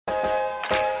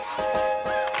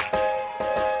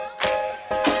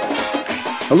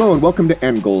Hello and welcome to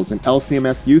End Goals, an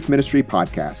LCMS Youth Ministry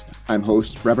podcast. I'm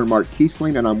host Reverend Mark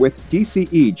Kiesling, and I'm with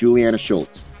DCE Juliana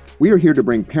Schultz. We are here to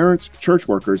bring parents, church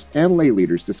workers, and lay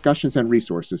leaders discussions and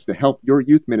resources to help your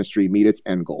youth ministry meet its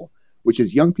end goal, which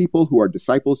is young people who are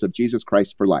disciples of Jesus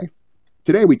Christ for life.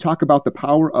 Today, we talk about the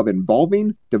power of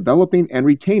involving, developing, and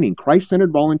retaining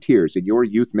Christ-centered volunteers in your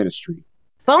youth ministry.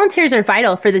 Volunteers are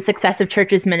vital for the success of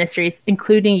churches' ministries,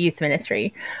 including youth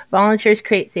ministry. Volunteers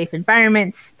create safe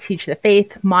environments, teach the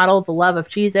faith, model the love of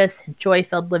Jesus, and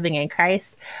joy-filled living in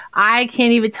Christ. I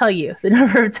can't even tell you the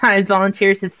number of times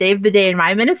volunteers have saved the day in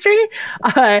my ministry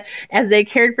as they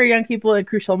cared for young people in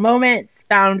crucial moments,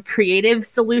 found creative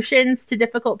solutions to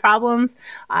difficult problems,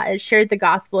 and shared the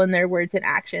gospel in their words and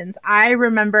actions. I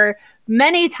remember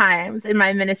many times in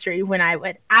my ministry when I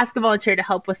would ask a volunteer to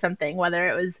help with something, whether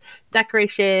it was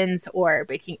decorations or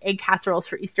baking egg casseroles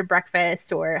for Easter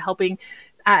breakfast or helping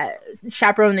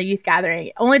chaperone the youth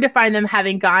gathering, only to find them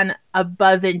having gone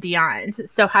above and beyond.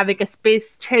 So having a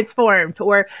space transformed,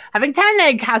 or having 10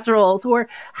 egg casseroles, or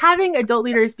having adult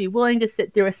leaders be willing to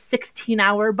sit through a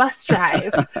 16-hour bus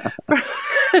drive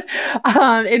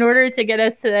in order to get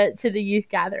us to the youth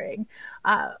gathering.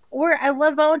 Or I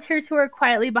love volunteers who are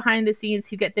quietly behind the scenes,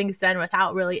 who get things done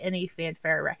without really any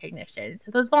fanfare or recognition.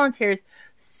 So those volunteers,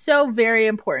 so very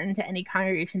important to any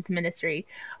congregation's ministry,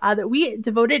 that we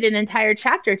devoted an entire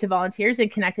chapter to volunteers in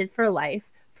Connected for Life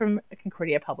from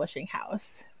Concordia Publishing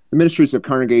House. The ministries of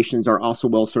congregations are also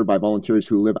well served by volunteers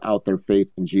who live out their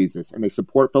faith in Jesus, and they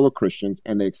support fellow Christians,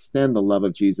 and they extend the love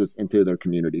of Jesus into their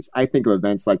communities. I think of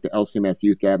events like the LCMS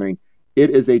Youth Gathering.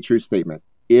 It is a true statement.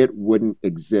 It wouldn't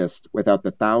exist without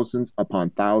the thousands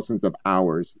upon thousands of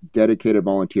hours dedicated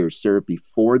volunteers served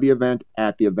before the event,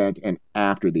 at the event, and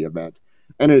after the event.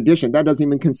 And in addition, that doesn't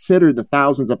even consider the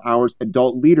thousands of hours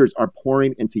adult leaders are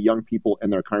pouring into young people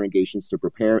and their congregations to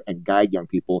prepare and guide young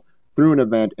people through an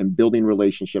event and building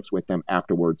relationships with them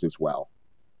afterwards as well.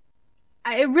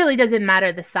 It really doesn't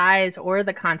matter the size or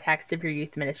the context of your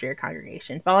youth ministry or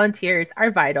congregation. Volunteers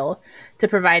are vital to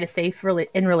provide a safe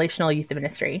and relational youth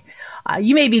ministry.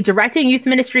 You may be directing youth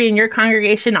ministry in your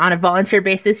congregation on a volunteer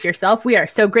basis yourself. We are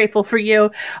so grateful for you.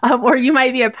 Or you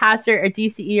might be a pastor, a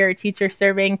DCE, or a teacher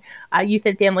serving youth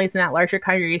and families in that larger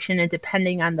congregation and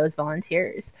depending on those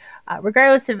volunteers.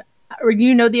 Regardless of, or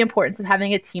you know the importance of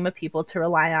having a team of people to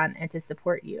rely on and to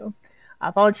support you.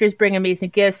 Volunteers bring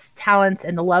amazing gifts, talents,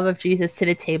 and the love of Jesus to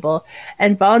the table.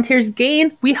 And volunteers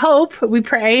gain, we hope, we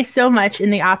pray so much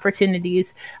in the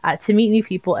opportunities to meet new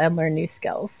people and learn new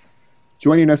skills.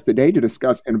 Joining us today to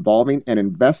discuss involving and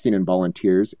investing in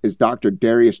volunteers is Dr.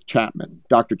 Darius Chapman.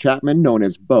 Dr. Chapman, known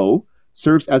as Bo,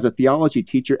 serves as a theology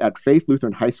teacher at Faith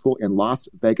Lutheran High School in Las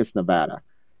Vegas, Nevada.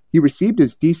 He received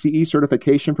his DCE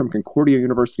certification from Concordia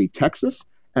University, Texas,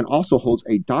 and also holds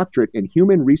a doctorate in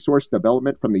human resource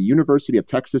development from the University of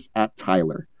Texas at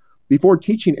Tyler. Before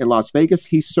teaching in Las Vegas,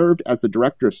 he served as the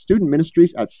director of student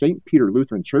ministries at St. Peter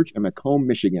Lutheran Church in Macomb,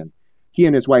 Michigan. He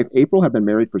and his wife, April, have been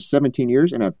married for 17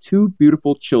 years and have two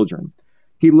beautiful children.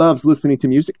 He loves listening to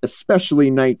music, especially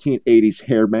 1980s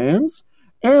hair bands,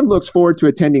 and looks forward to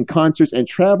attending concerts and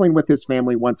traveling with his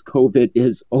family once COVID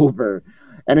is over,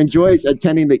 and enjoys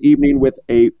ending the evening with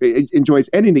a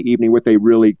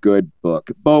really good book.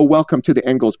 Bo, welcome to the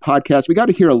End Goals podcast. We got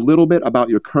to hear a little bit about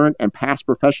your current and past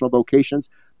professional vocations,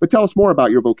 but tell us more about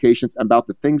your vocations and about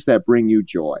the things that bring you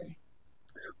joy.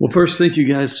 Well, first, thank you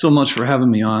guys so much for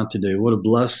having me on today. What a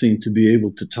blessing to be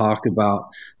able to talk about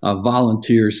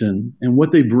volunteers and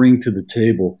what they bring to the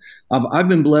table. I've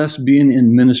been blessed being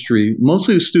in ministry,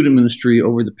 mostly student ministry,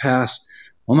 over the past,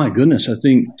 oh my goodness, I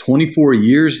think 24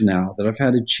 years now that I've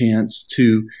had a chance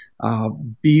to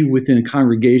be within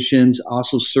congregations,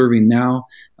 also serving now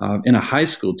in a high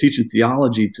school, teaching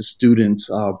theology to students.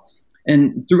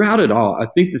 And throughout it all, I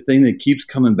think the thing that keeps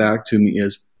coming back to me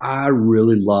is I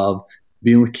really love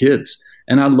being with kids.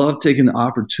 And I love taking the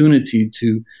opportunity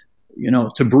to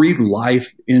breathe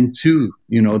life into,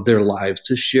 their lives,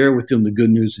 to share with them the good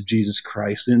news of Jesus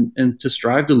Christ and to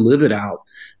strive to live it out.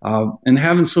 And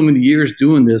having so many years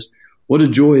doing this, what a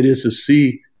joy it is to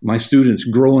see my students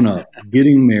growing up,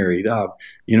 getting married,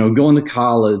 going to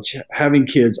college, having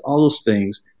kids, all those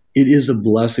things. It is a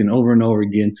blessing over and over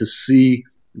again to see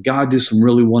God do some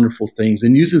really wonderful things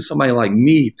and using somebody like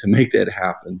me to make that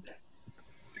happen.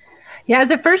 Yeah,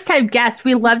 as a first-time guest,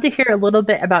 we love to hear a little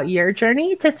bit about your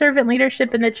journey to servant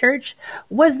leadership in the church.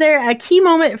 Was there a key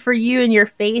moment for you in your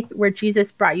faith where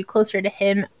Jesus brought you closer to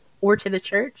him or to the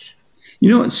church?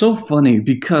 It's so funny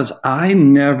because I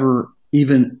never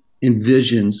even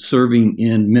envision serving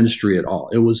in ministry at all.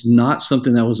 It was not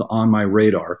something that was on my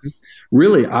radar.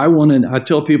 Really, I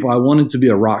tell people I wanted to be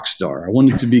a rock star. I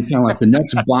wanted to be kind of like the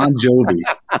next Bon Jovi.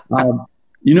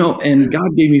 And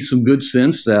God gave me some good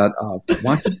sense that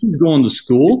why don't you keep going to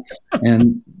school?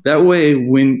 And that way,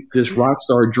 when this rock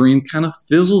star dream kind of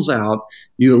fizzles out,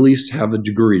 you at least have a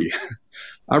degree.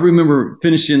 I remember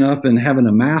finishing up and having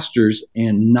a master's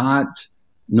and not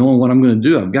knowing what I'm going to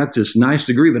do. I've got this nice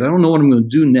degree, but I don't know what I'm going to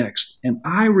do next. And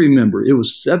I remember it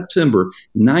was September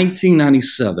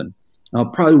 1997,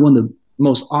 probably one of the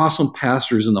most awesome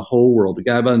pastors in the whole world, a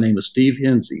guy by the name of Steve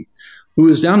Hinsey, who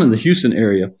is down in the Houston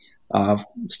area,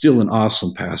 still an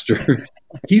awesome pastor.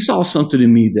 He saw something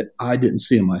in me that I didn't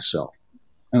see in myself.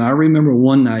 And I remember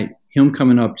one night him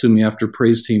coming up to me after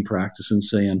praise team practice and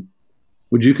saying,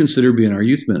 "Would you consider being our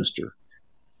youth minister?"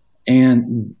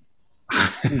 And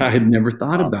I had never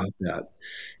thought about that.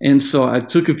 And so I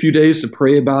took a few days to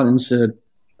pray about it and said,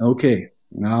 okay,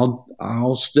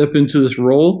 I'll step into this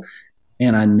role.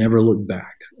 And I never looked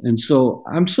back. And so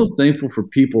I'm so thankful for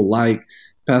people like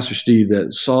Pastor Steve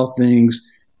that saw things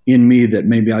in me that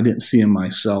maybe I didn't see in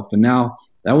myself. And now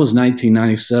that was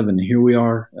 1997. And here we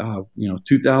are,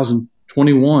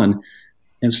 2021,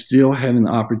 and still having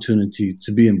the opportunity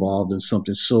to be involved in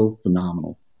something so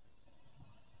phenomenal.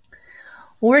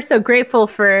 Well, we're so grateful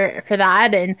for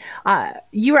that. And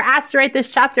you were asked to write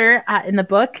this chapter in the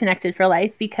book, Connected for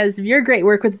Life, because of your great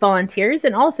work with volunteers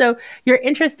and also your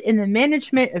interest in the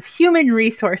management of human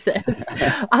resources.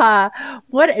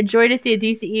 What a joy to see a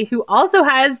DCE who also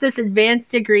has this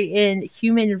advanced degree in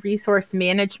human resource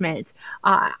management.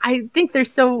 I think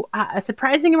there's a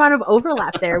surprising amount of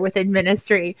overlap there within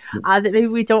ministry that maybe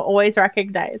we don't always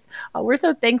recognize. We're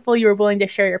so thankful you were willing to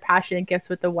share your passion and gifts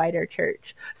with the wider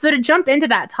church. So to jump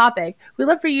into that topic, we'd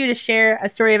love for you to share a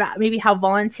story about maybe how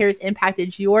volunteers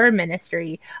impacted your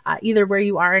ministry, either where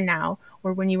you are now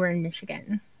or when you were in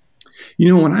Michigan.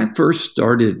 When I first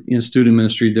started in student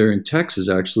ministry there in Texas,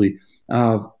 actually,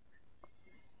 I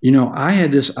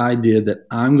had this idea that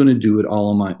I'm going to do it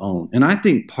all on my own. And I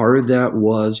think part of that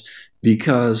was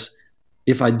because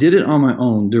if I did it on my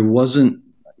own, there wasn't,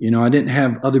 I didn't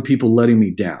have other people letting me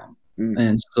down.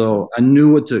 And so I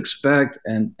knew what to expect.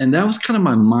 And that was kind of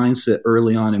my mindset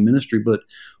early on in ministry. But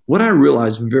what I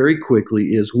realized very quickly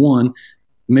is, one,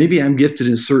 maybe I'm gifted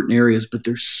in certain areas, but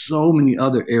there's so many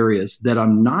other areas that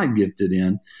I'm not gifted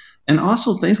in. And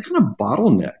also things kind of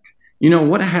bottleneck.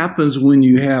 What happens when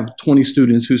you have 20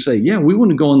 students who say, yeah, we want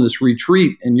to go on this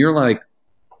retreat. And you're like,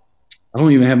 I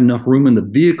don't even have enough room in the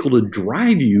vehicle to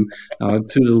drive you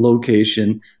to the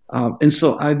location. And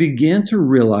so I began to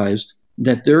realize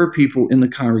that there are people in the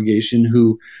congregation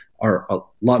who are a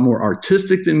lot more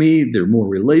artistic than me. They're more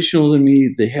relational than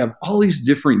me. They have all these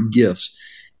different gifts.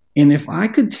 And if I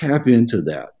could tap into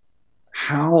that,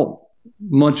 how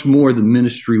much more the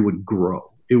ministry would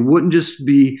grow. It wouldn't just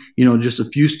be, just a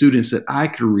few students that I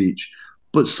could reach,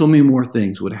 but so many more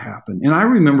things would happen. And I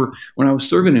remember when I was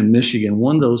serving in Michigan,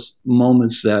 one of those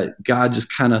moments that God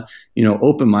just kind of,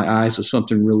 opened my eyes to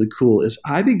something really cool is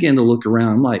I began to look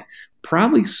around. I'm like,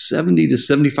 probably 70 to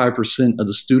 75% of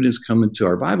the students coming to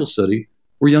our Bible study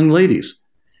were young ladies.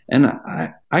 And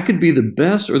I could be the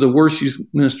best or the worst youth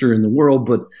minister in the world,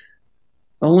 but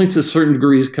only to certain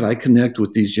degrees could I connect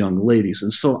with these young ladies.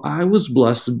 And so I was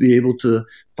blessed to be able to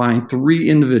find three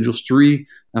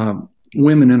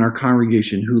women in our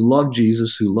congregation who love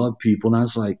Jesus, who love people. And I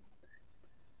was like,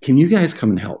 can you guys come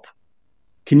and help?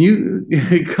 Can you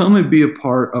come and be a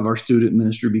part of our student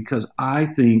ministry? Because I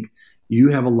think you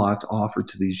have a lot to offer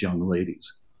to these young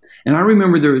ladies. And I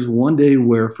remember there was one day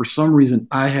where for some reason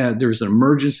there was an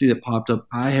emergency that popped up.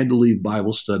 I had to leave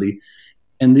Bible study.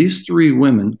 And these three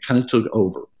women kind of took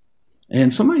over.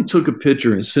 And somebody took a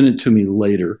picture and sent it to me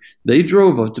later. They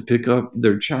drove up to pick up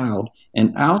their child.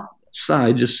 And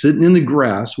outside, just sitting in the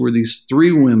grass, were these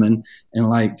three women and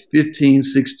like 15,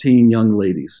 16 young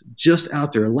ladies just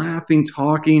out there laughing,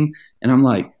 talking. And I'm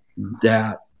like,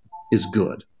 that is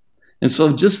good. And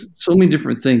so just so many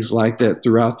different things like that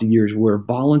throughout the years where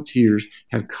volunteers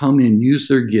have come in, used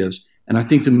their gifts, and I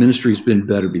think the ministry has been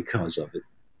better because of it.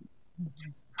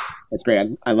 That's great.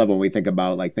 I love when we think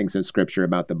about like things in Scripture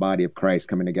about the body of Christ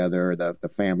coming together, the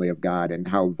family of God, and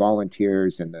how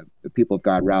volunteers and the people of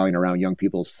God rallying around young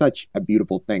people is such a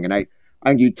beautiful thing. And I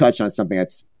think you touched on something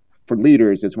that's, for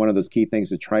leaders, it's one of those key things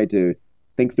to try to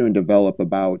think through and develop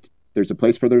about. There's a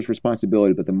place for there's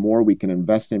responsibility, but the more we can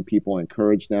invest in people,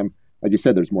 encourage them, like you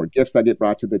said, there's more gifts that get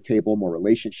brought to the table, more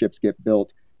relationships get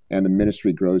built, and the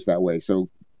ministry grows that way. So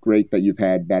great that you've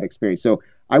had that experience. So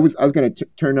I was going to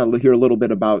turn to hear a little bit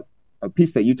about a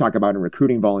piece that you talk about in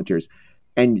recruiting volunteers.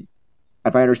 And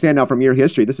if I understand now from your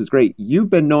history, this is great. You've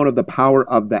been known of the power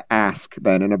of the ask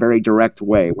then in a very direct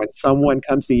way. When someone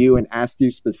comes to you and asks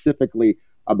you specifically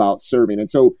about serving. And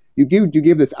so you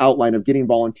give this outline of getting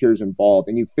volunteers involved,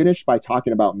 and you finish by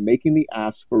talking about making the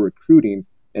ask for recruiting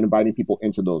and inviting people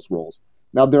into those roles.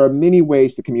 Now, there are many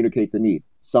ways to communicate the need.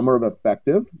 Some are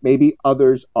effective, maybe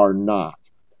others are not.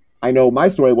 I know my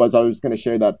story was, I was going to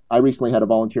share that I recently had a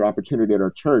volunteer opportunity at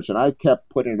our church, and I kept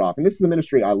putting it off. And this is a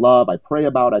ministry I love, I pray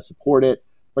about, I support it,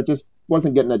 but just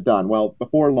wasn't getting it done. Well,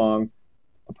 before long,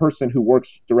 a person who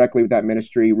works directly with that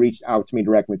ministry reached out to me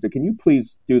directly and said, can you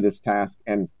please do this task?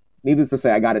 And needless to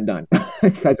say, I got it done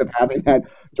because of having that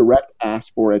direct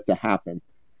ask for it to happen.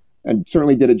 And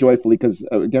certainly did it joyfully because,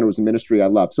 again, it was a ministry I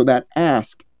love. So that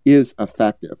ask is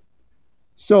effective.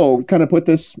 So kind of put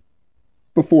this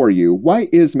before you. Why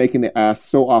is making the ask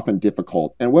so often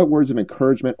difficult? And what words of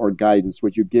encouragement or guidance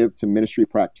would you give to ministry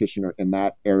practitioner in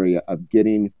that area of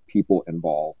getting people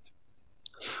involved?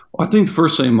 Well, I think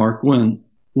first thing, Mark, when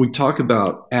we talk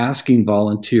about asking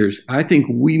volunteers, I think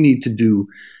we need to do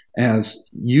as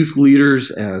youth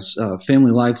leaders, as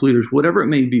family life leaders, whatever it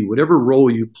may be, whatever role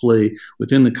you play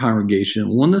within the congregation,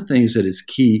 one of the things that is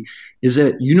key is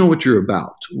that you know what you're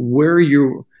about, where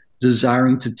you're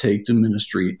desiring to take to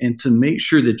ministry, and to make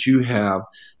sure that you have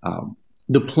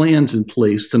the plans in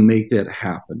place to make that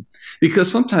happen. Because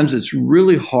sometimes it's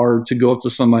really hard to go up to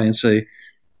somebody and say,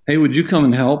 hey, would you come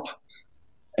and help?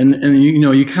 And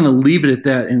you kind of leave it at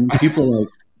that, and people are like,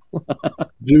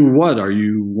 do what? Are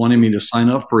you wanting me to sign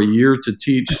up for a year to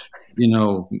teach,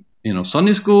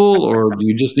 Sunday school, or do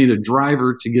you just need a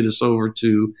driver to get us over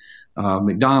to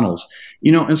McDonald's?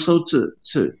 And so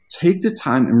to take the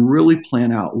time and really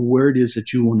plan out where it is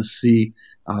that you want to see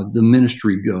the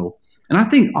ministry go. And I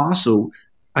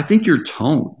think your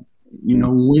tone,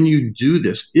 when you do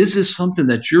this, is this something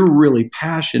that you're really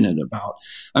passionate about?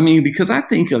 I mean, because I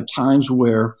think of times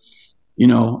where,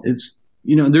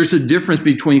 there's a difference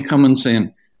between coming and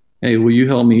saying, hey, will you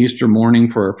help me Easter morning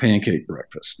for our pancake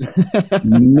breakfast?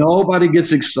 Nobody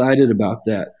gets excited about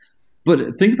that.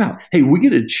 But think about, hey, we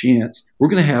get a chance. We're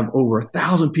going to have over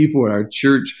 1,000 people at our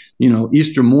church,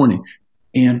 Easter morning.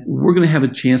 And we're going to have a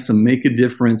chance to make a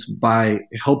difference by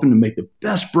helping to make the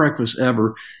best breakfast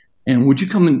ever. And would you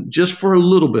come in just for a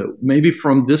little bit, maybe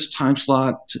from this time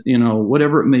slot,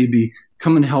 whatever it may be,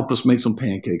 come and help us make some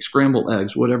pancakes, scrambled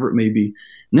eggs, whatever it may be.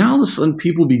 Now, all of a sudden,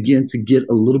 people begin to get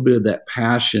a little bit of that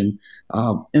passion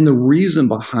and the reason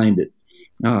behind it.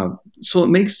 So it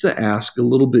makes the ask a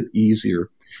little bit easier.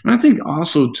 And I think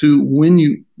also, too, when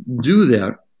you do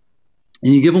that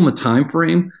and you give them a time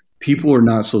frame, people are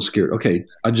not so scared. Okay,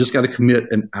 I just got to commit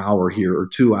an hour here or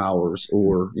 2 hours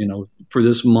or, for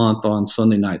this month on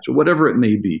Sunday nights or whatever it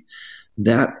may be.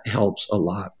 That helps a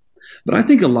lot. But I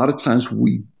think a lot of times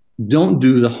we don't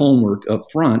do the homework up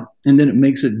front, and then it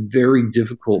makes it very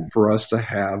difficult for us to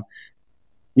have,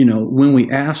 when we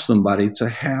ask somebody, to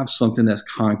have something that's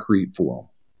concrete for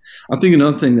them. I think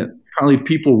another thing that probably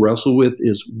people wrestle with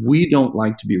is we don't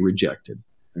like to be rejected.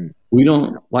 We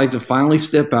don't like to finally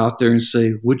step out there and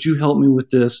say, would you help me with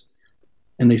this?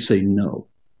 And they say no.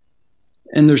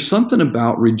 And there's something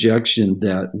about rejection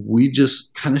that we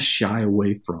just kind of shy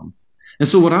away from. And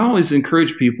so what I always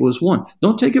encourage people is, one,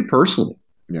 don't take it personally.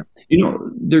 Yeah.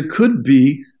 There could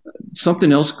be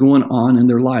something else going on in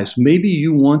their lives. Maybe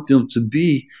you want them to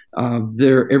be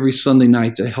there every Sunday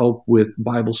night to help with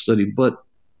Bible study, but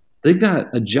they've got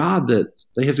a job that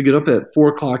they have to get up at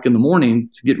 4:00 in the morning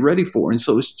to get ready for. And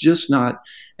so it's just not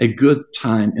a good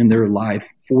time in their life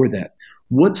for that.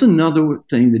 What's another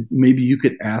thing that maybe you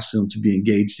could ask them to be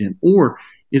engaged in? Or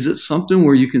is it something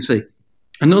where you can say,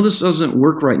 I know this doesn't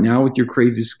work right now with your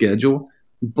crazy schedule,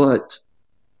 but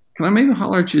can I maybe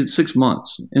holler at you in 6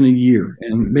 months, in a year,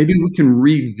 and maybe we can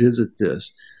revisit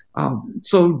this?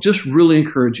 So just really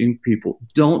encouraging people,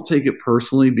 don't take it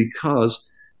personally because,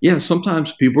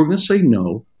 sometimes people are going to say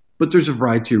no, but there's a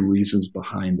variety of reasons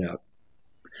behind that.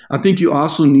 I think you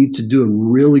also need to do a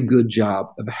really good job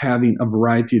of having a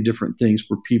variety of different things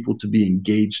for people to be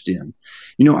engaged in.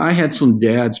 I had some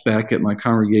dads back at my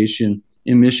congregation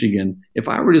in Michigan. If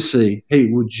I were to say, hey,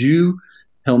 would you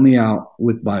help me out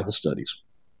with Bible studies?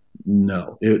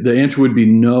 No. The answer would be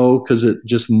no, because it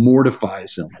just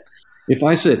mortifies them. If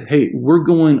I said, hey, we're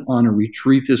going on a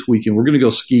retreat this weekend, we're going to go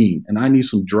skiing, and I need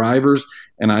some drivers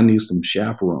and I need some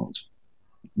chaperones,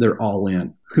 they're all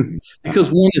in.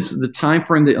 Because one, it's the time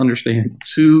frame they understand.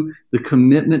 Two, the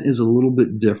commitment is a little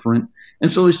bit different. And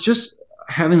so it's just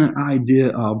having an idea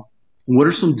of what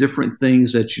are some different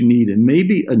things that you need. And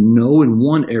maybe a no in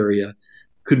one area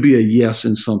could be a yes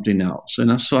in something else.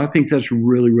 And so I think that's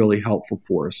really, really helpful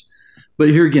for us. But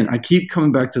here again, I keep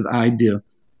coming back to the idea.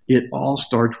 It all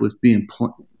starts with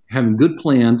having good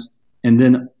plans, and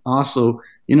then also,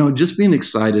 just being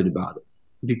excited about it.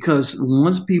 Because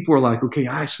once people are like, okay,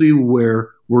 I see where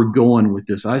we're going with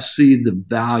this, I see the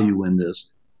value in this,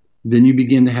 then you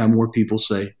begin to have more people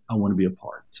say, I want to be a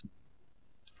part.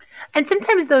 And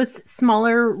sometimes those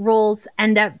smaller roles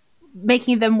end up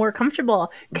making them more comfortable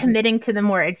committing to the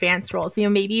more advanced roles.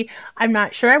 Maybe I'm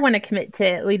not sure I want to commit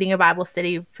to leading a Bible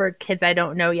study for kids I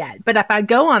don't know yet. But if I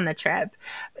go on the trip,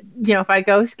 if I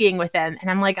go skiing with them and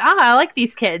I'm like, I like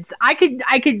these kids, I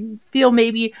could feel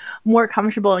maybe more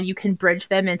comfortable, and you can bridge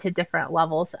them into different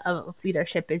levels of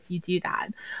leadership as you do that.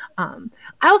 I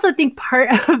also think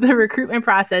part of the recruitment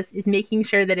process is making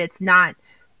sure that it's not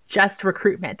just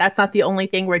recruitment. That's not the only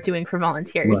thing we're doing for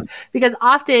volunteers, right? Because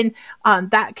often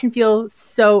that can feel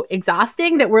so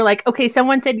exhausting that we're like, okay,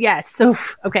 someone said yes, so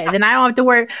okay, then I don't have to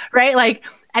worry, right?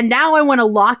 And now I want to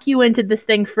lock you into this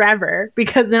thing forever,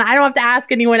 because then I don't have to ask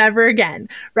anyone ever again,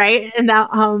 right? And that,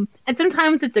 and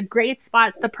sometimes it's a great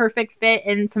spot, it's the perfect fit,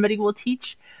 and somebody will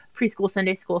teach preschool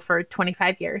Sunday school for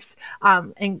 25 years.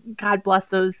 And God bless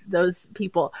those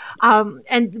people.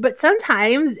 But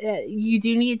sometimes you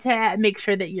do need to make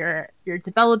sure that you're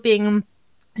developing,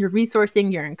 you're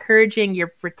resourcing, you're encouraging,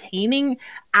 you're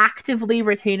actively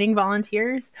retaining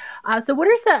volunteers. So what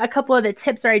are a couple of the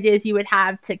tips or ideas you would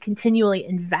have to continually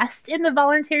invest in the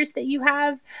volunteers that you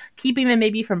have, keeping them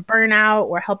maybe from burnout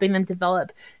or helping them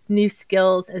develop new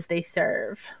skills as they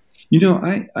serve?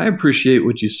 I appreciate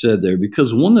what you said there,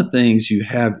 because one of the things you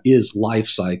have is life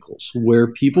cycles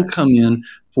where people come in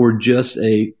for just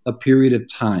a period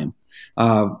of time.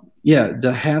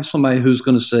 To have somebody who's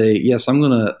going to say, yes, I'm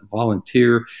going to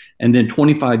volunteer, and then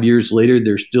 25 years later,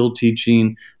 they're still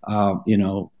teaching,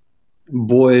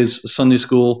 boys Sunday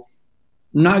school.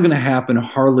 Not going to happen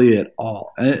hardly at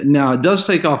all. Now, it does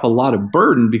take off a lot of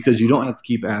burden because you don't have to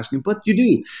keep asking, but you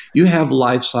do. You have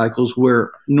life cycles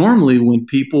where normally when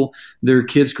their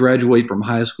kids graduate from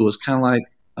high school, it's kind of like,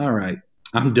 all right,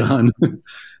 I'm done.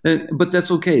 But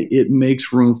that's okay. It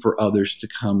makes room for others to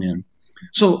come in.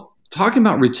 So talking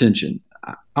about retention,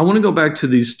 I want to go back to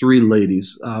these three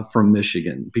ladies from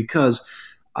Michigan, because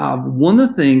one of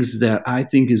the things that I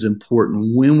think is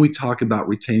important when we talk about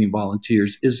retaining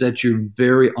volunteers is that you're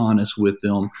very honest with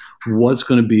them what's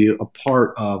going to be a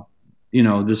part of,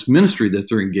 this ministry that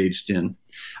they're engaged in.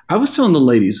 I was telling the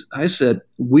ladies, I said,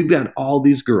 we've got all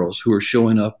these girls who are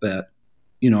showing up at,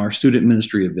 our student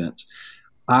ministry events.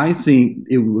 I think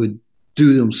it would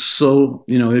do them so,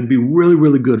 it'd be really,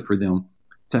 really good for them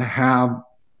to have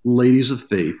ladies of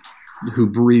faith who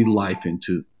breathe life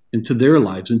into their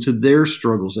lives, into their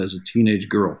struggles as a teenage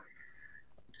girl.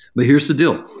 But here's the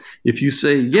deal. If you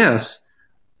say yes,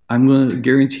 I'm going to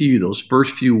guarantee you those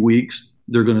first few weeks,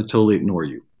 they're going to totally ignore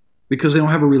you because they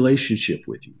don't have a relationship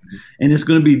with you. And it's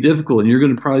going to be difficult. And you're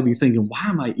going to probably be thinking, why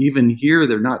am I even here?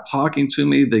 They're not talking to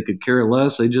me. They could care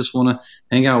less. They just want to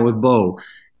hang out with Bo.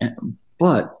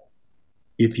 But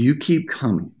if you keep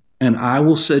coming, and I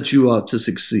will set you up to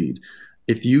succeed,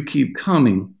 if you keep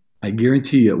coming, I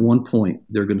guarantee you at one point,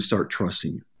 they're going to start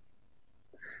trusting you.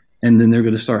 And then they're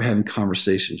going to start having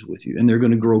conversations with you, and they're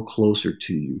going to grow closer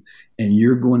to you. And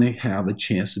you're going to have a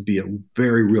chance to be a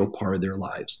very real part of their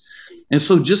lives. And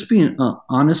so just being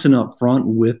honest and upfront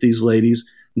with these ladies,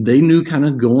 they knew kind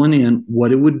of going in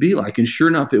what it would be like. And sure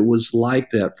enough, it was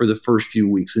like that for the first few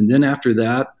weeks. And then after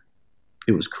that,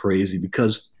 it was crazy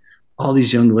because all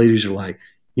these young ladies are like,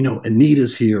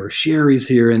 Anita's here or Sherry's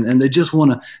here, and they just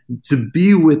want to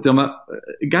be with them.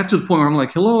 It got to the point where I'm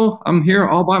like, hello, I'm here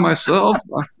all by myself.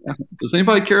 Does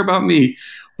anybody care about me?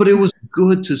 But it was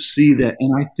good to see that.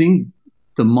 And I think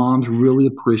the moms really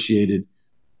appreciated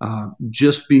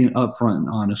just being upfront and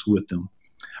honest with them.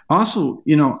 Also,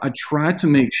 I try to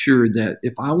make sure that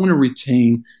if I want to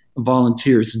retain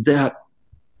volunteers, that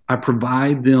I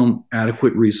provide them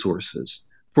adequate resources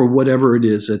for whatever it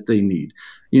is that they need.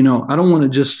 I don't want to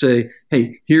just say,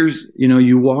 hey, here's,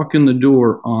 you walk in the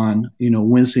door on,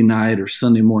 Wednesday night or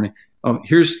Sunday morning. Oh,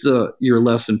 here's your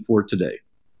lesson for today.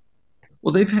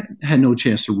 Well, they've had no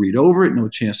chance to read over it, no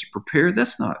chance to prepare.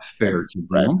 That's not fair to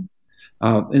them.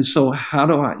 Right. And so how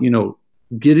do I,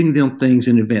 getting them things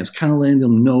in advance, kind of letting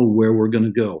them know where we're going to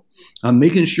go.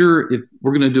 Making sure if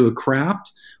we're going to do a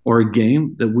craft or a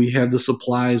game that we have the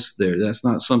supplies there. That's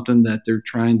not something that they're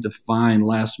trying to find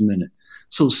last minute.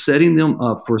 So setting them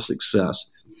up for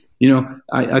success.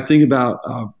 I think about,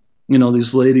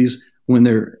 these ladies when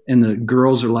and the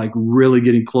girls are like really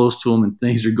getting close to them and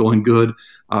things are going good.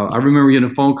 I remember getting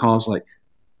a phone call. It's like,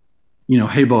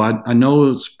 hey, Bo, I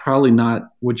know it's probably not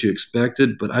what you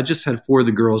expected, but I just had 4 of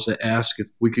the girls that asked if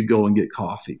we could go and get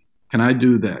coffee. Can I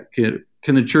do that?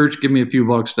 Can the church give me a few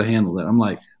bucks to handle that? I'm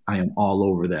like, I am all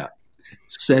over that.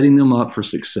 Setting them up for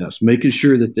success, making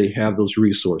sure that they have those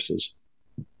resources.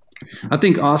 I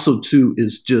think also too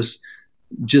is just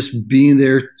being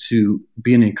there to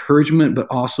be an encouragement, but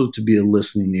also to be a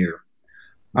listening ear.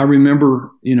 I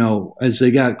remember, as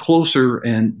they got closer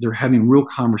and they're having real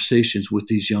conversations with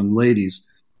these young ladies,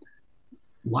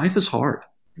 life is hard.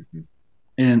 Mm-hmm.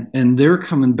 And they're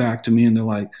coming back to me and they're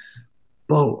like,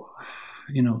 Bo,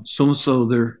 so-and-so,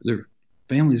 their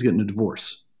family's getting a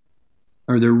divorce.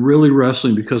 Or they're really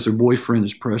wrestling because their boyfriend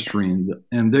is pressuring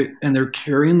and they're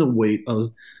carrying the weight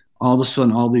of all of a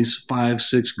sudden all these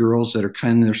 5-6 girls that are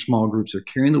kind of in their small groups are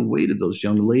carrying the weight of those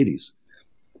young ladies.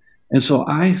 And so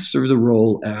I serve the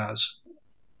role as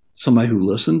somebody who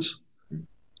listens,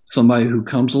 somebody who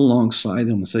comes alongside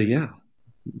them and say, yeah,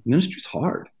 ministry's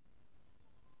hard.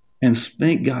 And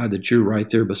thank God that you're right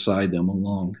there beside them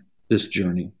along this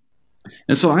journey.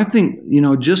 And so I think,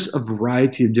 just a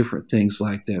variety of different things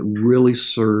like that really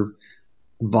serve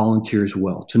volunteers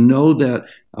well. To know that,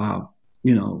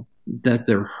 that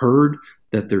they're heard,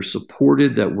 that they're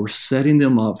supported, that we're setting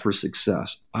them up for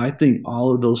success. I think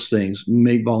all of those things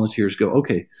make volunteers go,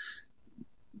 okay,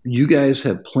 you guys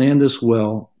have planned this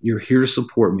well. You're here to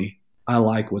support me. I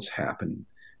like what's happening.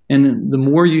 And the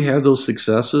more you have those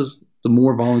successes, the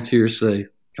more volunteers say,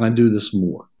 can I do this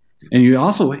more? And you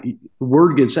also,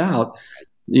 word gets out,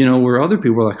 where other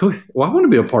people are like, oh, well, I want to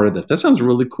be a part of that. That sounds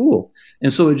really cool.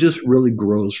 And so it just really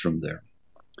grows from there.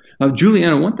 Now,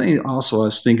 Juliana, one thing also I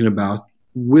was thinking about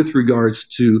with regards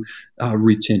to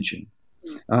retention,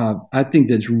 I think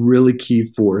that's really key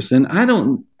for us. And I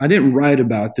didn't write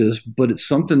about this, but it's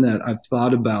something that I've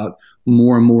thought about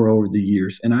more and more over the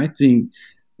years. And I think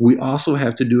we also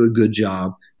have to do a good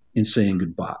job in saying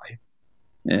goodbye.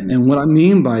 And what I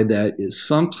mean by that is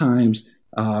sometimes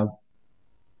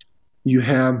you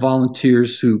have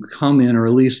volunteers who come in, or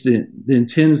at least the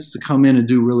intent is to come in and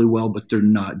do really well, but they're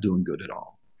not doing good at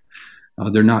all.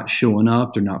 They're not showing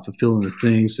up. They're not fulfilling the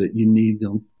things that you need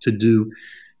them to do.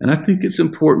 And I think it's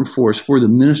important for us, for the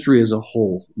ministry as a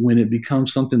whole, when it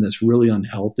becomes something that's really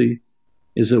unhealthy,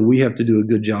 is that we have to do a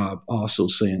good job also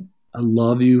saying, I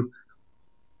love you,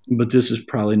 but this is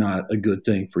probably not a good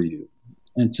thing for you.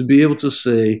 And to be able to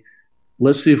say,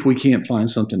 let's see if we can't find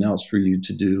something else for you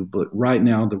to do, but right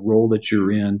now the role that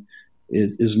you're in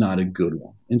is not a good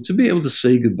one. And to be able to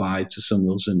say goodbye to some of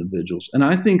those individuals. And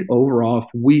I think overall, if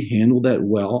we handle that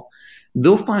well,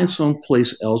 they'll find some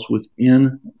place else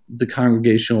within the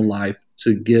congregational life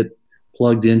to get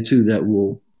plugged into that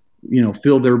will,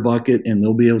 fill their bucket, and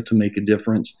they'll be able to make a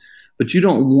difference. But you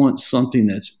don't want something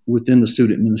that's within the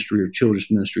student ministry or children's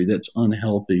ministry that's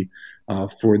unhealthy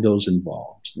for those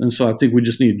involved. And so I think we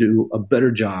just need to do a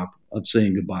better job of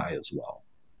saying goodbye as well.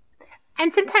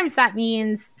 And sometimes that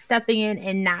means stepping in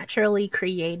and naturally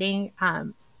creating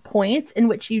points in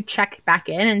which you check back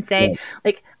in and say,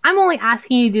 I'm only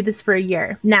asking you to do this for a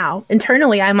year. Now,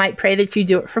 internally, I might pray that you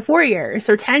do it for 4 years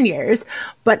or 10 years,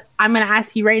 but I'm going to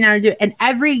ask you right now to do it. And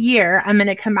every year, I'm going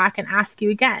to come back and ask you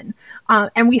again.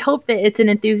 And we hope that it's an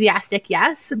enthusiastic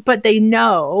yes, but they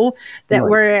know that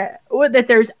that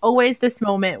there's always this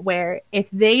moment where if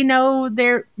they know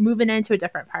they're moving into a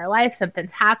different part of life,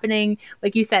 something's happening,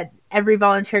 like you said, every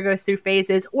volunteer goes through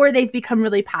phases, or they've become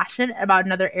really passionate about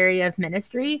another area of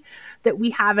ministry, that we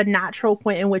have a natural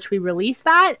point in which we release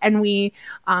that and we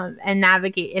and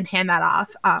navigate and hand that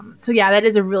off. So yeah, that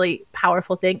is a really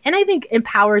powerful thing. And I think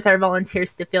empowers our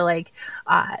volunteers to feel like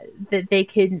that they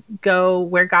can go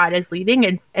where God is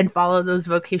leading and follow those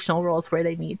vocational roles where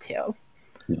they need to.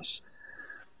 Yes.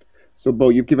 So, Bo,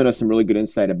 you've given us some really good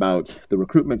insight about the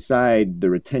recruitment side, the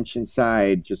retention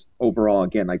side, just overall,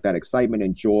 again, like that excitement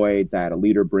and joy that a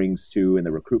leader brings to in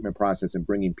the recruitment process and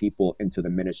bringing people into the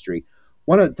ministry. I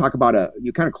want to talk about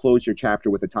you kind of close your chapter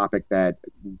with a topic that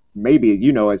maybe,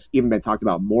 has even been talked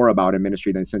about more about in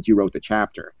ministry than since you wrote the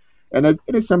chapter. And that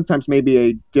it is sometimes maybe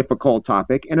a difficult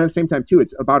topic. And at the same time, too,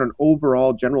 it's about an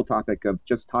overall general topic of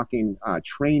just talking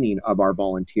training of our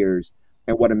volunteers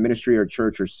and what a ministry or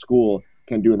church or school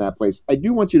can do in that place. I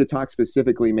do want you to talk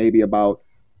specifically maybe about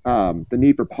the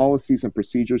need for policies and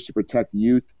procedures to protect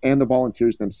youth and the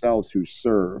volunteers themselves who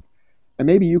serve. And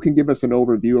maybe you can give us an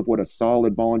overview of what a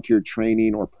solid volunteer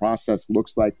training or process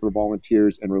looks like for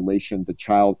volunteers in relation to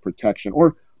child protection,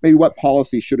 or maybe what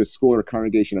policies should a school or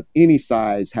congregation of any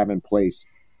size have in place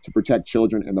to protect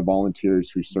children and the volunteers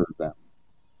who serve them.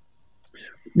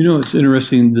 It's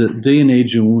interesting, the day and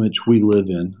age in which we live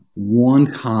in, one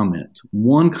comment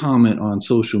on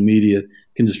social media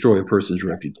can destroy a person's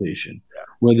reputation.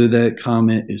 Whether that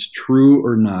comment is true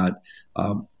or not,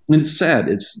 And it's sad.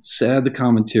 It's sad, the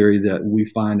commentary that we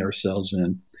find ourselves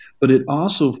in. But it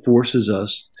also forces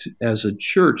us as a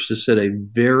church to set a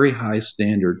very high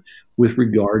standard with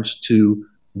regards to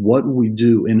what we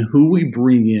do and who we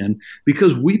bring in,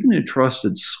 because we've been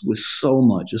entrusted with so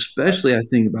much, especially I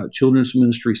think about children's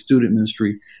ministry, student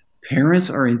ministry. Parents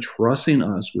are entrusting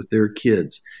us with their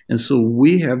kids. And so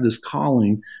we have this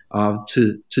calling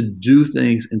to do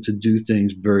things and to do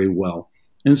things very well.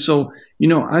 And so,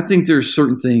 I think there's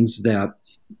certain things that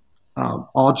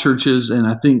all churches, and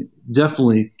I think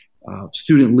definitely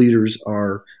student leaders,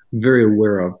 are very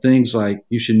aware of. Things like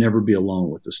you should never be alone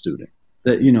with the student.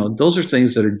 That, those are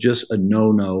things that are just a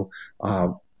no-no,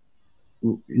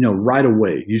 right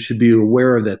away. You should be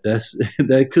aware of that.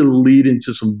 That could lead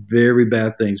into some very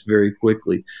bad things very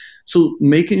quickly. So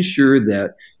making sure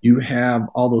that you have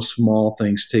all those small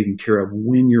things taken care of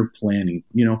when you're planning,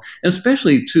 and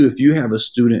especially too, if you have a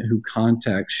student who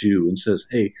contacts you and says,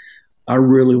 hey, I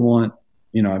really want,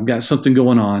 I've got something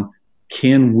going on.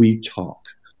 Can we talk?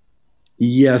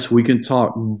 Yes, we can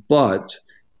talk, but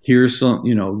here's some,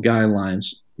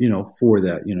 guidelines, for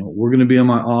that. We're going to be in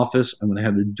my office. I'm going to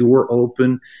have the door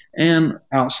open, and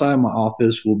outside my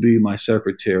office will be my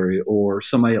secretary or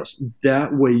somebody else.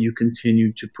 That way you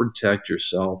continue to protect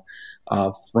yourself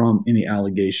from any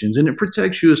allegations, and it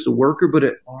protects you as the worker, but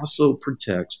it also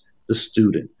protects the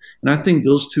student. And I think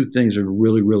those two things are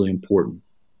really, really important.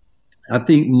 I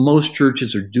think most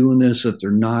churches are doing this. If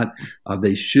they're not,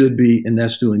 they should be, and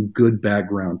that's doing good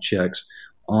background checks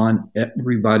on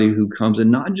everybody who comes, and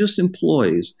not just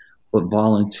employees, but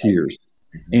volunteers.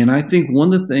 And I think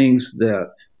one of the things that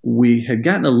we had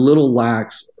gotten a little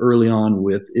lax early on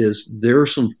with is there are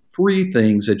some free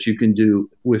things that you can do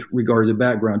with regard to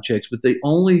background checks, but they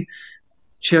only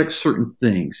check certain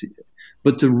things.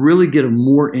 But to really get a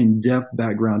more in-depth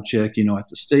background check, at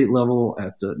the state level,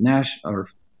 at the national or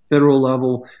federal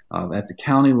level, at the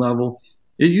county level,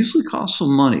 it usually costs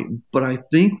some money. But I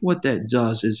think what that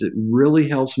does is it really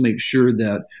helps make sure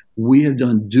that we have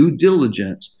done due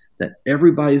diligence, that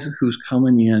everybody who's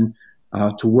coming in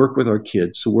to work with our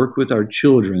kids, to work with our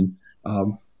children,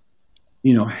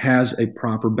 has a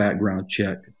proper background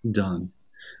check done.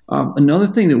 Another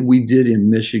thing that we did in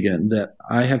Michigan that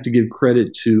I have to give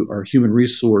credit to our human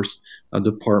resource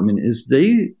department is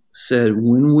they said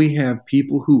when we have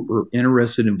people who are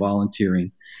interested in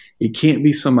volunteering, it can't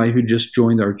be somebody who just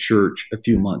joined our church a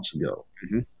few months ago.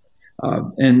 Mm-hmm.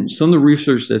 And some of the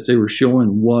research that they were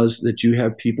showing was that you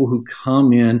have people who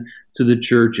come in to the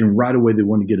church and right away they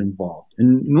want to get involved.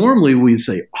 And normally we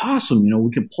say, awesome,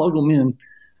 we can plug them in.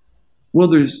 Well,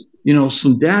 there's,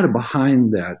 some data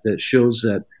behind that shows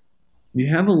that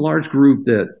you have a large group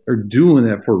that are doing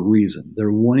that for a reason.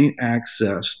 They're wanting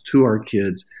access to our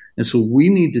kids. And so we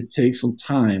need to take some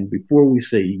time before we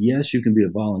say, yes, you can be a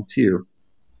volunteer,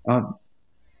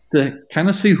 to kind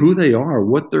of see who they are,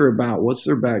 what they're about, what's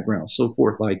their background, so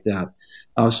forth like that.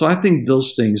 So I think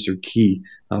those things are key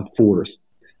for us.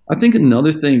 I think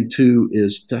another thing, too,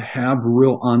 is to have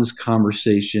real honest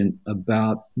conversation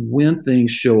about when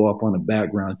things show up on a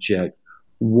background check,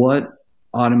 what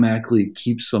automatically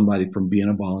keeps somebody from being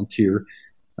a volunteer.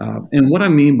 And what I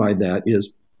mean by that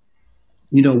is,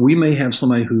 we may have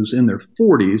somebody who's in their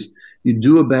 40s, you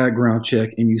do a background check,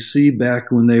 and you see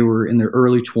back when they were in their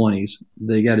early 20s,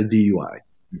 they got a DUI.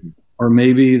 Mm-hmm. Or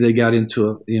maybe they got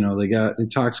they got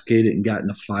intoxicated and got in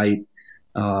a fight,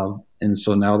 and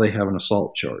so now they have an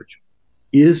assault charge.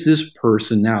 Is this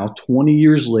person now, 20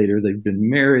 years later, they've been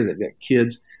married, they've got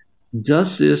kids,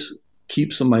 does this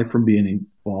keep somebody from being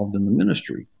involved in the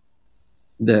ministry?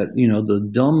 That, the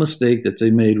dumb mistake that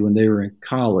they made when they were in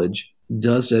college,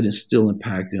 does that still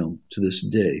impact them to this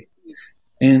day?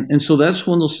 And so that's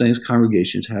one of those things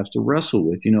congregations have to wrestle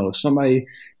with. If somebody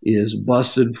is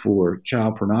busted for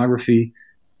child pornography,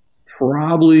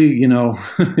 probably,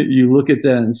 you look at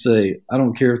that and say, I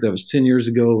don't care if that was 10 years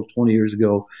ago, 20 years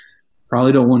ago,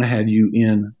 probably don't want to have you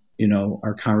in,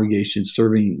 our congregation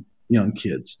serving young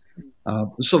kids.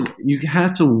 So you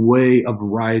have to weigh a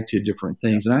variety of different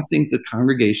things. And I think the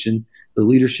congregation, the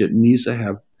leadership needs to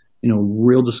have,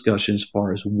 real discussion as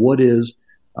far as what is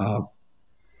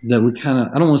that we kind of,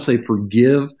 I don't want to say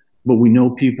forgive, but we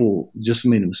know people just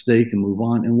made a mistake and move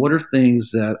on. And what are things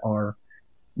that are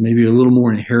maybe a little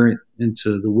more inherent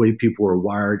into the way people are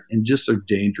wired and just are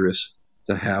dangerous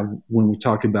to have when we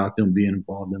talk about them being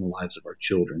involved in the lives of our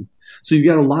children. So you've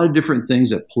got a lot of different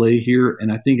things at play here.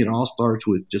 And I think it all starts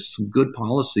with just some good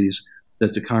policies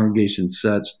that the congregation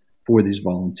sets for these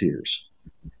volunteers.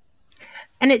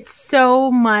 And it's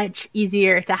so much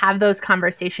easier to have those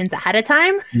conversations ahead of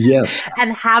time. Yes.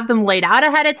 And have them laid out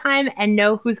ahead of time and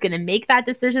know who's going to make that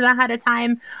decision ahead of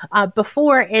time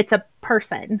before it's a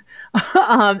person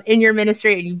in your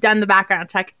ministry and you've done the background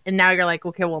check. And now you're like,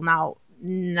 okay, well,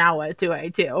 now what do I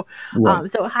do? Right.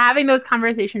 So having those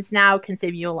conversations now can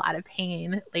save you a lot of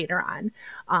pain later on.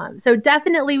 So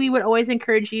definitely we would always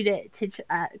encourage you to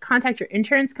contact your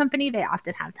insurance company. They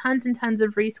often have tons and tons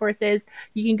of resources.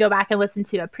 You can go back and listen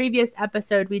to a previous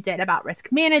episode we did about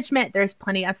risk management. There's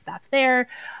plenty of stuff there.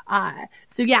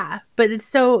 So yeah, but it's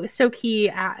so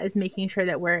key is making sure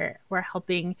that we're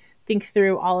helping think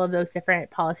through all of those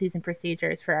different policies and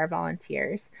procedures for our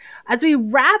volunteers. As we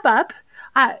wrap up,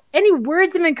 any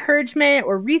words of encouragement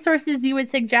or resources you would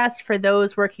suggest for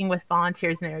those working with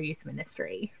volunteers in their youth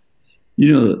ministry?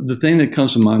 The thing that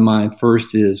comes to my mind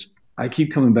first is I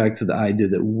keep coming back to the idea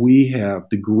that we have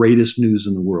the greatest news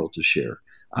in the world to share.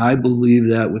 I believe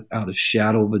that without a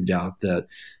shadow of a doubt, that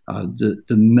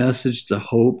the message, the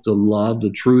hope, the love,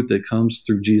 the truth that comes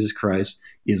through Jesus Christ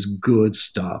is good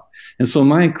stuff. And so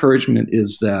my encouragement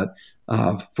is that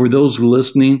for those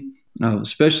listening,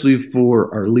 especially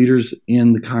for our leaders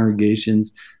in the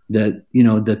congregations,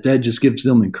 that just gives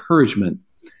them encouragement.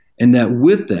 And that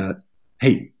with that,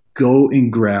 hey, go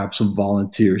and grab some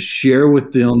volunteers. Share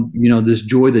with them, this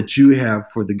joy that you have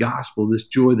for the gospel, this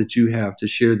joy that you have to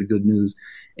share the good news,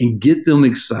 and get them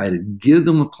excited, give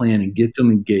them a plan, and get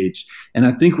them engaged. And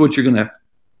I think what you're going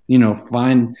to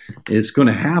find is going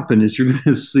to happen is you're going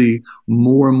to see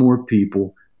more and more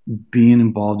people being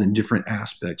involved in different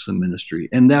aspects of ministry.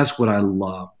 And that's what I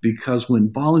love, because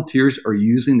when volunteers are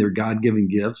using their God-given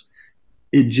gifts,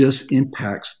 it just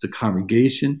impacts the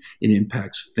congregation, it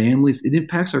impacts families, it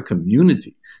impacts our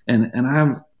community. And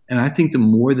I think the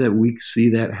more that we see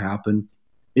that happen,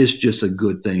 it's just a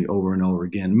good thing over and over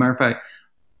again. Matter of fact,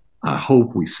 I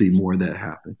hope we see more of that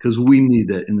happen, because we need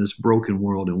that in this broken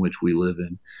world in which we live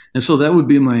in. And so that would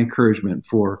be my encouragement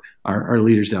for our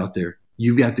leaders out there.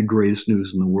 You've got the greatest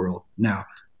news in the world. Now,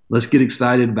 let's get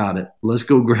excited about it. Let's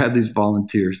go grab these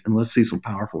volunteers and let's see some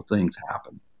powerful things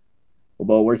happen.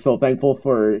 Well, we're so thankful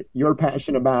for your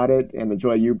passion about it and the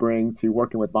joy you bring to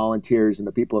working with volunteers and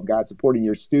the people of God, supporting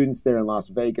your students there in Las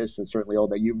Vegas, and certainly all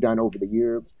that you've done over the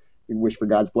years. We wish for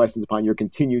God's blessings upon your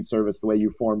continued service, the way you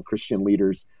form Christian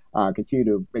leaders. May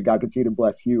God continue to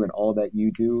bless you and all that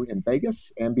you do in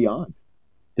Vegas and beyond.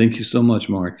 Thank you so much,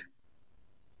 Mark.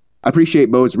 I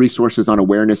appreciate Bo's resources on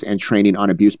awareness and training on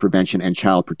abuse prevention and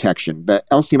child protection. The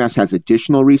LCMS has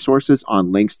additional resources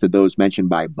on links to those mentioned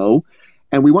by Bo,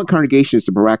 and we want congregations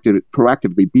to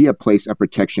proactively be a place of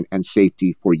protection and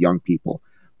safety for young people.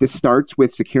 This starts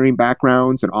with securing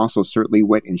backgrounds and also certainly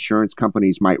what insurance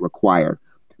companies might require.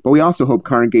 But we also hope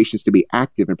congregations to be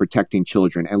active in protecting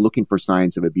children and looking for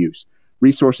signs of abuse.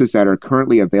 Resources that are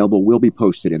currently available will be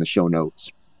posted in the show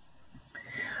notes.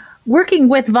 Working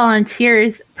with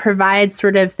volunteers provides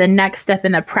sort of the next step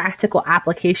in the practical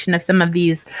application of some of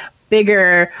these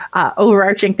bigger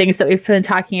overarching things that we've been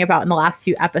talking about in the last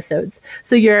few episodes.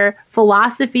 So your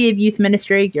philosophy of youth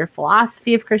ministry, your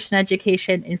philosophy of Christian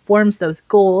education informs those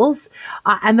goals.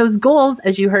 And those goals,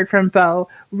 as you heard from Bo,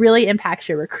 really impacts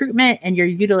your recruitment and your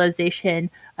utilization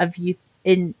of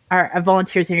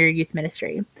volunteers in your youth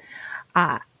ministry.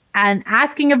 And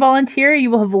asking a volunteer,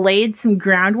 you will have laid some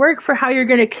groundwork for how you're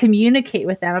going to communicate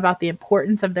with them about the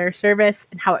importance of their service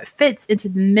and how it fits into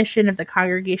the mission of the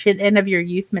congregation and of your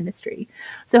youth ministry.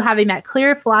 So having that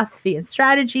clear philosophy and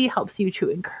strategy helps you to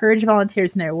encourage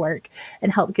volunteers in their work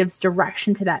and gives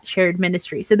direction to that shared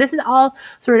ministry. So this is all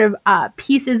sort of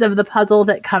pieces of the puzzle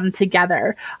that come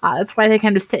together. That's why they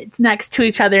kind of sit next to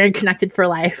each other and connected for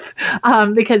life,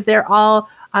 because they're all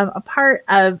a part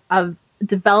of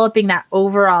developing that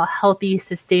overall healthy,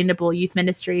 sustainable youth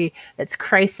ministry that's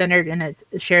Christ-centered and it's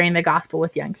sharing the gospel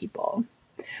with young people.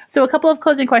 So a couple of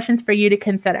closing questions for you to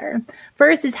consider.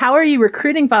 First is, how are you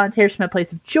recruiting volunteers from a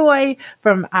place of joy,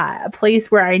 from a place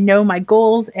where I know my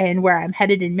goals and where I'm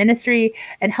headed in ministry,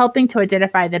 and helping to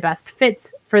identify the best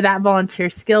fits for that volunteer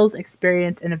skills,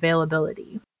 experience, and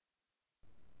availability?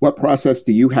 What process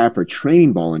do you have for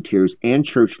training volunteers and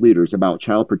church leaders about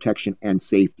child protection and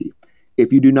safety?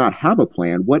 If you do not have a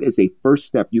plan, what is a first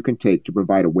step you can take to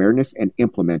provide awareness and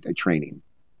implement a training?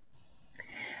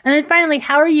 And then finally,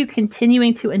 how are you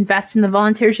continuing to invest in the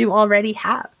volunteers you already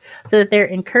have so that they're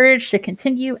encouraged to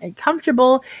continue and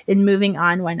comfortable in moving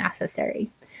on when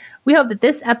necessary? We hope that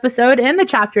this episode and the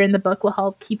chapter in the book will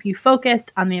help keep you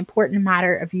focused on the important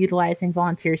matter of utilizing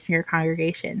volunteers in your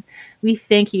congregation. We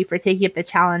thank you for taking up the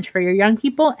challenge for your young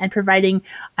people and providing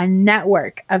a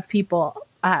network of people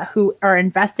who are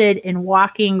invested in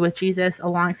walking with Jesus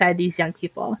alongside these young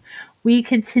people. We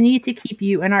continue to keep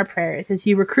you in our prayers as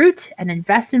you recruit and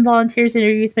invest in volunteers in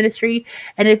your youth ministry.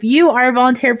 And if you are a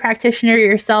volunteer practitioner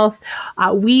yourself,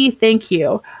 we thank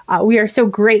you. We are so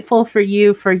grateful for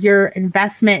you, for your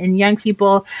investment in young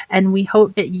people. And we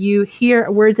hope that you hear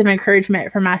words of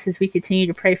encouragement from us as we continue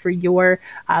to pray for your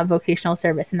vocational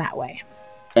service in that way.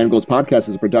 End Goals Podcast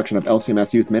is a production of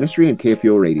LCMS Youth Ministry and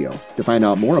KFUO Radio. To find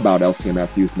out more about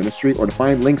LCMS Youth Ministry or to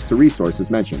find links to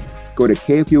resources mentioned, go to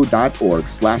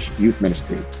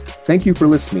kfuo.org/youthministry. Thank you for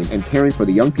listening and caring for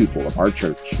the young people of our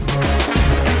church.